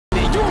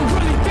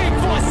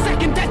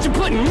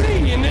putting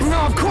me in this? No,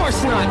 of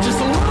course not. Just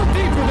a little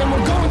deeper, then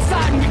we'll go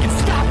inside and we can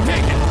stop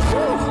digging.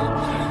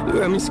 Whew. You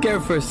got me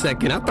scared for a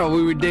second. I thought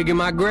we were digging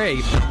my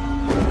grave.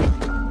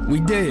 We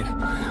did.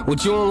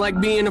 What, you don't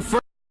like being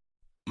afraid?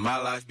 My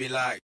life be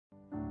like.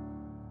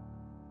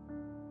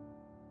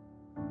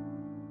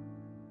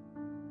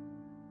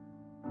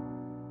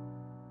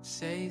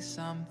 Say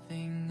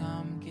something,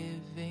 I'm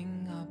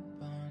giving up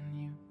on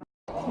you.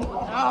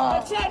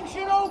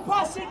 Attention all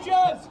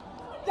passengers!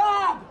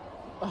 Dad!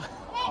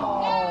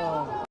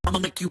 I'ma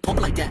make you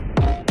pump like that.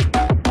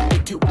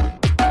 Make you.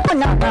 Oh,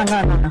 no.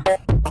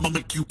 I'ma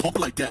make you pump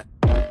like that.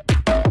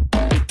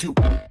 Make you.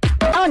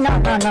 Oh, no.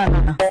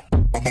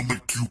 I'ma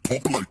make you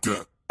pump like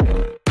that.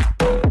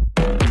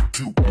 Make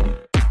you.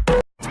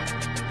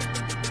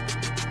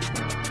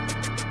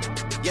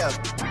 Yeah.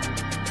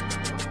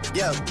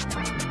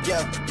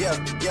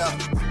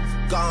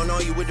 Gone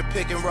on you with the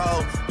pick and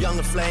roll.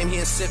 Younger flame, he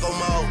in sicko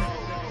mode.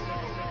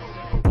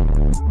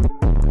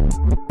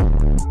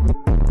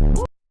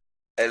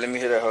 Hey, let me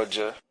hear that whole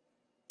Jeff.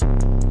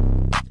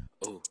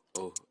 Oh,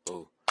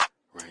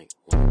 rank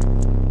one.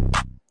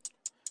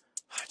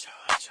 Hacho.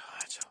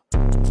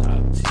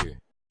 Top tier.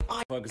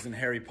 Fuckers in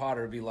Harry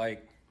Potter be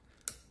like,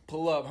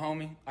 pull up,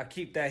 homie. I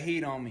keep that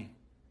heat on me.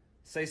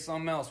 Say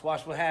something else.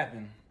 Watch what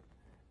happen.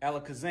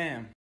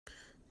 Alakazam.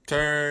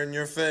 Turn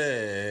your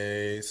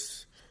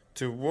face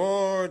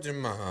toward your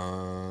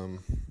mom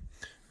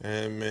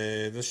and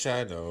may the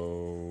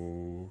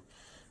shadow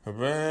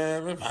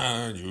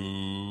behind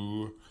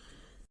you.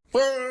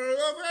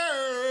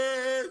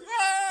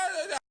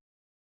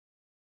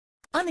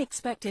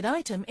 Unexpected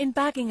item in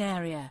bagging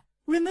area.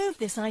 Remove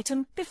this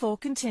item before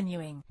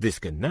continuing. This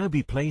can now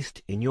be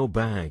placed in your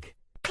bag.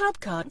 Club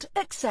card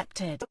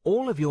accepted.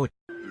 All of your...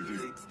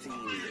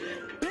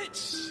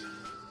 Bitch!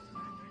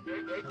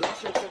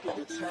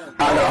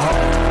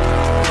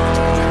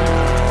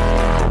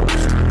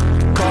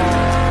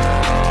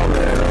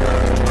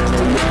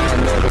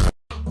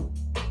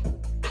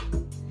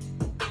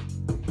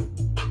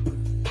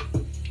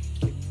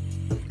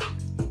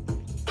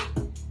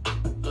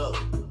 Look,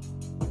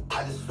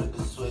 I just flipped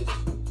the switch.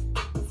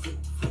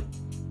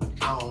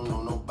 I don't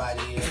know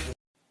nobody else.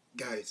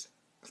 Guys,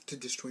 after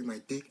destroying my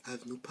dick, I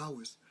have new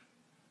powers.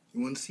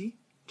 You wanna see?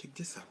 Check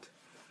this out.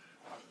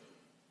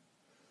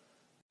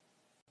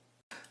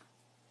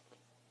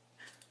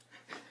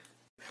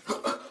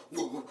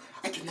 Whoa,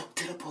 I can now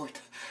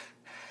teleport.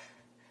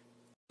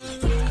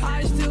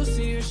 I still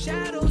see your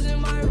shadows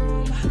in my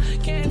room.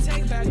 Can't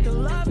take back the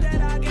love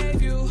that I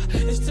gave you.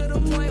 It's to the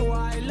point where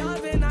I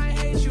love and I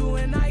hate you,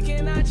 and I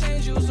cannot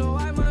change you, so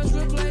I must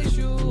replace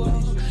you.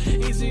 Oh,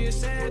 easier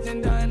said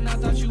than done. I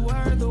thought you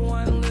were the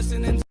one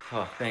listening.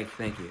 Oh, thank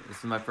you. This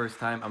is my first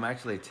time. I'm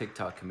actually a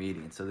TikTok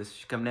comedian, so this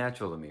should come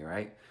natural to me,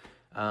 right?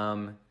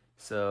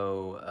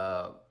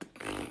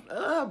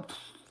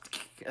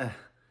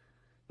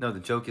 No, the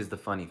joke is the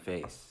funny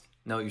face.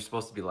 No, you're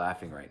supposed to be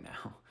laughing right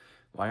now.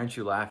 Why aren't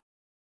you laughing?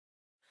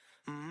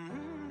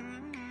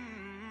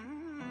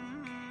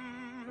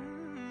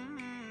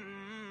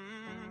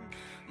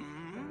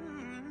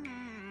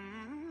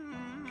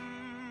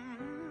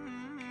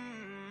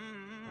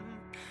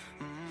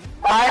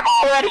 I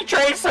already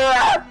traced her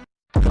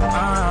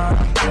up!